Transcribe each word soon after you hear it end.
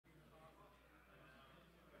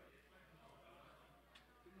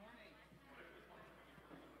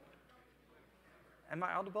Am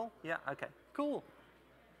I audible? Yeah, okay, cool.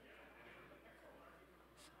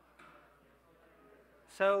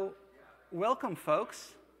 So, welcome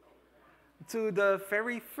folks to the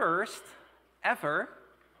very first ever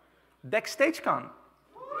BackstageCon.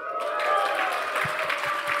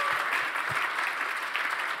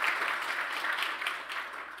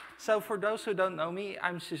 So for those who don't know me,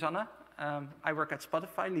 I'm Suzanne. I work at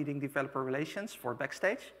Spotify, leading developer relations for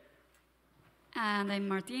Backstage. And I'm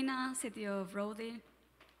Martina, CTO of Roadie.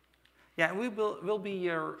 Yeah, we will be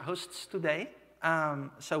your hosts today.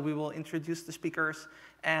 So we will introduce the speakers,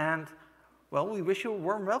 and well, we wish you a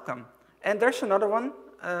warm welcome. And there's another one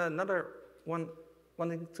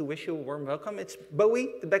wanting to wish you a warm welcome. It's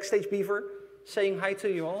Bowie, the Backstage Beaver, saying hi to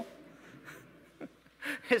you all.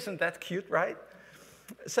 Isn't that cute, right?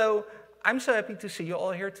 So I'm so happy to see you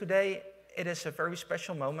all here today. It is a very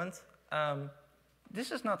special moment.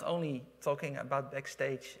 This is not only talking about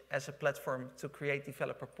Backstage as a platform to create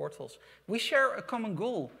developer portals. We share a common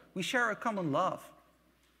goal. We share a common love.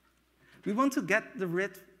 We want to get the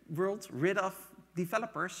world rid of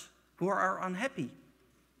developers who are unhappy.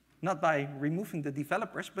 Not by removing the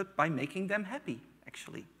developers, but by making them happy,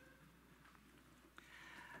 actually.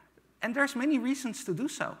 And there's many reasons to do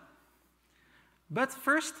so. But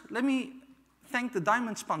first, let me thank the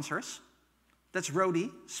diamond sponsors. That's Roadie,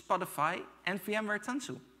 Spotify, and VMware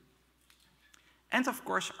Tanzu. And of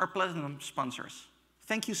course, our platinum sponsors.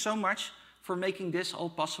 Thank you so much for making this all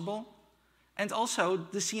possible. And also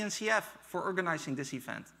the CNCF for organizing this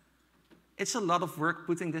event. It's a lot of work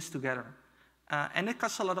putting this together. And it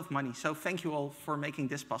costs a lot of money, so thank you all for making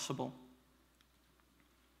this possible.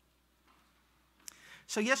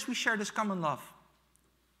 So yes, we share this common love.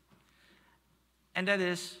 And that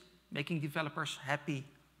is making developers happy,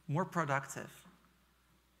 more productive,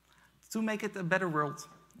 to make it a better world,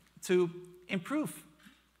 to improve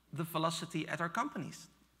the velocity at our companies,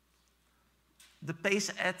 the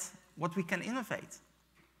pace at what we can innovate.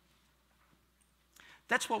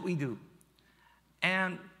 That's what we do.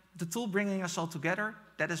 And the tool bringing us all together,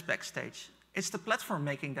 that is Backstage. It's the platform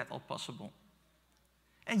making that all possible.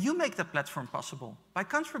 And you make the platform possible by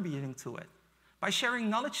contributing to it, by sharing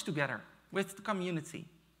knowledge together with the community,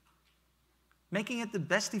 making it the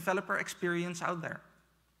best developer experience out there.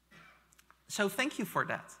 So thank you for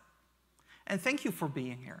that. And thank you for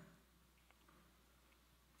being here.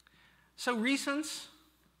 So reasons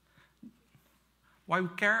why we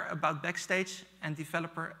care about Backstage and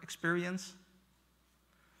developer experience,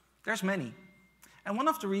 there's many. And one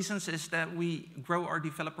of the reasons is that we grow our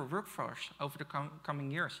developer workforce over the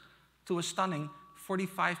coming years to a stunning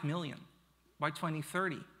 45 million by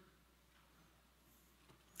 2030.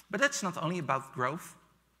 But that's not only about growth.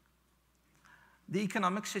 The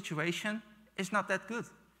economic situation is not that good.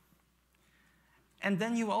 And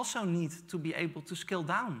then you also need to be able to scale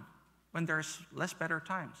down when there's less better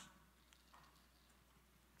times.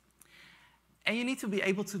 And you need to be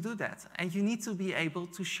able to do that. And you need to be able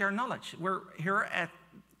to share knowledge. We're here at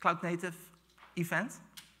Cloud Native event.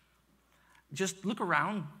 Just look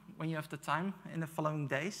around when you have the time in the following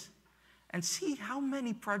days and see how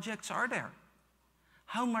many projects are there.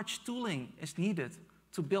 How much tooling is needed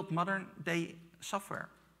to build modern-day software,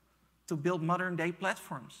 to build modern-day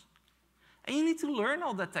platforms. And you need to learn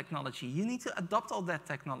all that technology. You need to adopt all that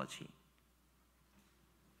technology.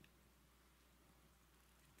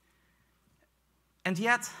 And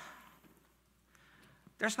yet,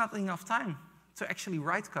 there's not enough time to actually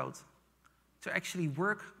write code, to actually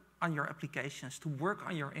work on your applications, to work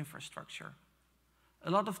on your infrastructure. A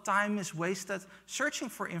lot of time is wasted searching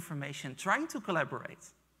for information, trying to collaborate.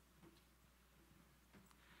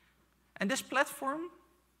 And this platform,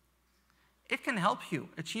 it can help you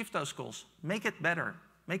achieve those goals, make it better,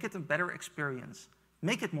 make it a better experience,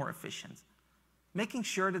 make it more efficient, making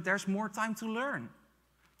sure that there's more time to learn,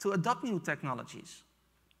 to adopt new technologies.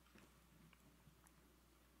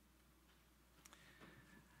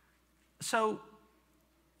 So,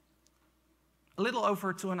 a little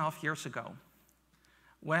over 2.5 years ago,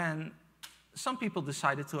 when some people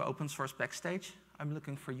decided to open source Backstage, I'm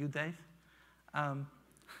looking for you, Dave,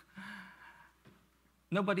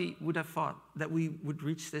 nobody would have thought that we would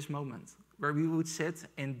reach this moment where we would sit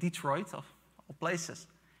in Detroit, of all places,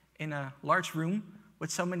 in a large room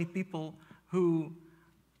with so many people who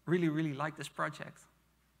really, really like this project,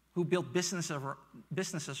 who built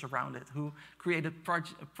businesses around it, who created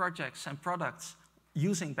projects and products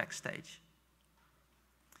using Backstage.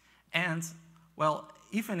 And, well,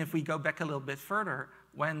 even if we go back a little bit further,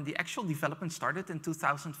 when the actual development started in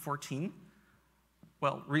 2014,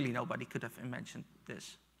 well, really nobody could have imagined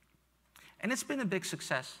this. And it's been a big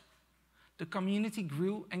success. The community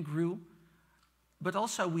grew and grew. but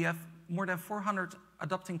also we have more than 400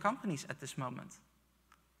 adopting companies at this moment.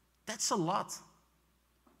 That's a lot.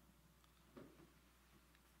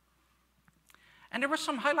 And there were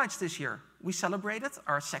some highlights this year. We celebrated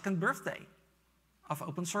our 2nd birthday of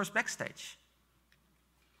Open Source Backstage.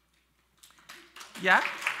 Yeah?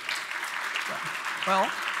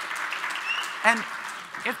 Well, and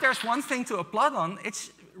if there's one thing to applaud on,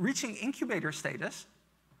 it's reaching incubator status.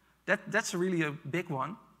 That's really a big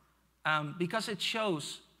one, because it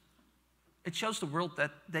shows the world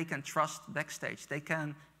that they can trust Backstage. They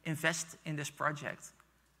can invest in this project.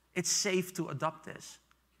 It's safe to adopt this.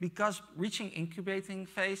 Because reaching incubating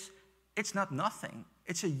phase, it's not nothing.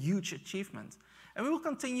 It's a huge achievement. And we will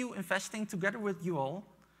continue investing together with you all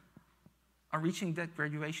on reaching that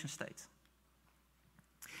graduation state.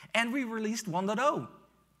 And we released 1.0,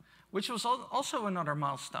 which was also another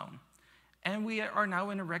milestone. And we are now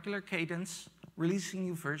in a regular cadence, releasing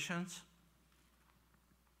new versions.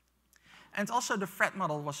 And also the threat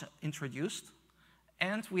model was introduced,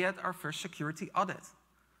 and we had our first security audit,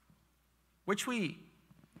 which we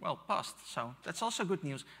passed, so that's also good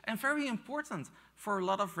news. And very important for a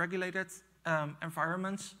lot of regulated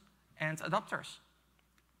environments and adopters.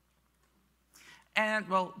 And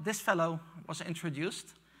well, this fellow was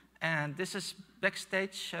introduced, and this is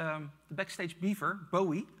Backstage, the Backstage Beaver,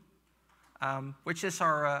 Bowie, which is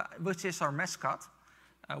our mascot,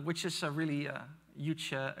 which is a really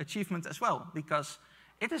huge achievement as well, because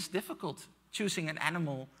it is difficult choosing an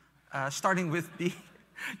animal starting with B.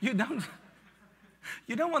 You don't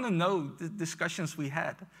want to know the discussions we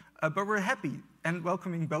had, but we're happy and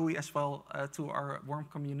welcoming Bowie as well to our warm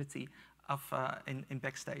community in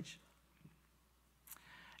Backstage.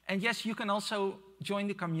 And yes, you can also join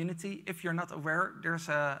the community. If you're not aware, there's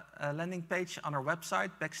a landing page on our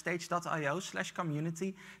website,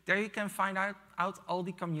 backstage.io/community. There you can find out all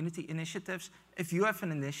the community initiatives. If you have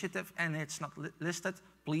an initiative and it's not listed,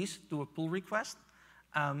 please do a pull request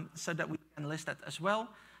so that we can list that as well.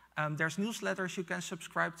 There's newsletters you can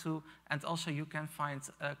subscribe to, and also you can find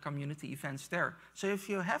community events there. So if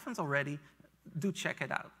you haven't already, do check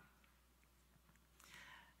it out.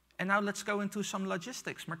 And now let's go into some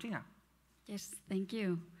logistics. Martina. Yes, thank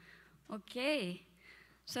you. Okay,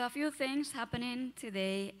 so a few things happening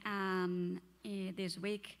today and this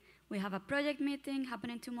week. We have a project meeting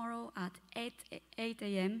happening tomorrow at 8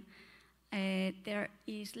 a.m. There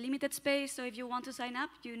is limited space, so if you want to sign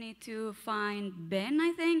up, you need to find Ben,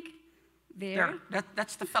 I think, there.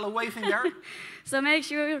 That's the fellow waving there. So make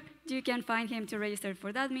sure you can find him to register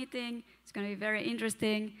for that meeting. It's going to be very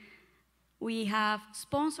interesting. We have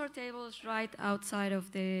sponsor tables right outside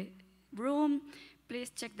of the room. Please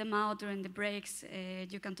check them out during the breaks.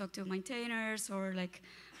 You can talk to maintainers or like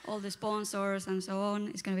all the sponsors and so on.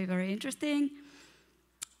 It's going to be very interesting.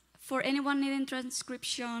 For anyone needing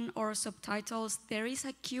transcription or subtitles, there is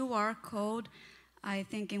a QR code, I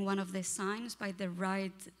think, in one of the signs by the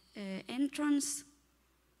right entrance.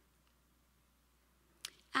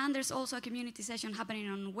 And there's also a community session happening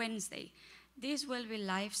on Wednesday. This will be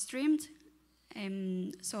live streamed,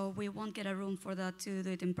 so we won't get a room for that to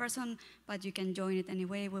do it in person, but you can join it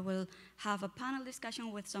anyway. We will have a panel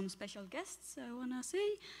discussion with some special guests, I want to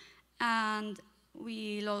say, and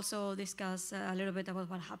we'll also discuss a little bit about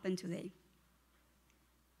what happened today.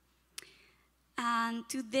 And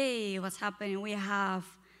today, what's happening, we have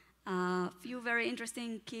a few very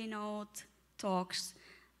interesting keynote talks.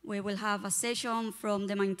 We will have a session from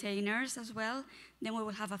the maintainers as well. Then we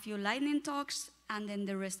will have a few lightning talks, and then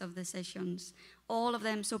the rest of the sessions. All of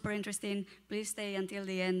them super interesting. Please stay until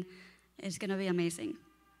the end. It's going to be amazing.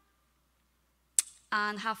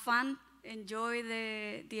 And have fun. Enjoy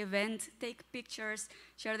the event. Take pictures.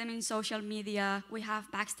 Share them in social media. We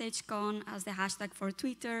have BackstageCon as the hashtag for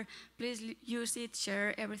Twitter. Please use it.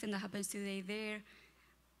 Share everything that happens today there.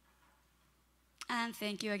 And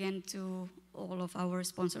thank you again to all of our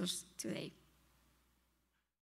sponsors today.